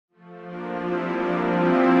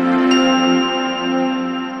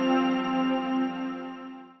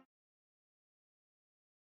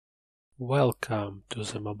Welcome to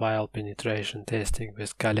the Mobile Penetration Testing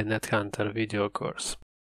with Kali NetHunter video course.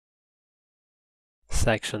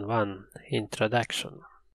 Section 1 Introduction.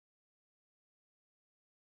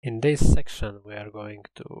 In this section we are going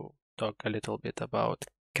to talk a little bit about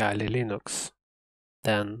Kali Linux.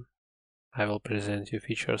 Then I will present you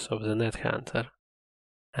features of the NetHunter.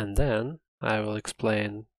 And then I will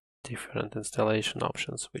explain different installation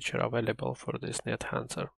options which are available for this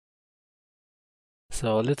NetHunter.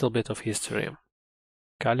 So a little bit of history.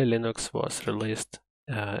 Kali Linux was released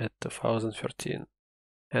at 2013,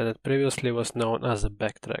 and it previously was known as a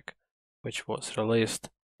Backtrack, which was released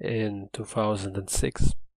in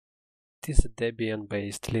 2006. It is a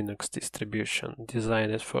Debian-based Linux distribution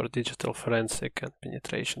designed for digital forensic and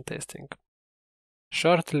penetration testing.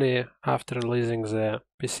 Shortly after releasing the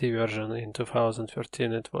PC version in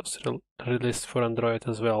 2013, it was released for Android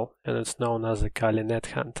as well, and it's known as the Kali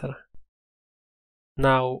NetHunter.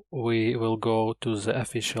 Now we will go to the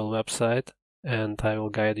official website and I will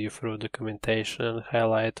guide you through documentation and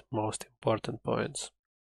highlight most important points.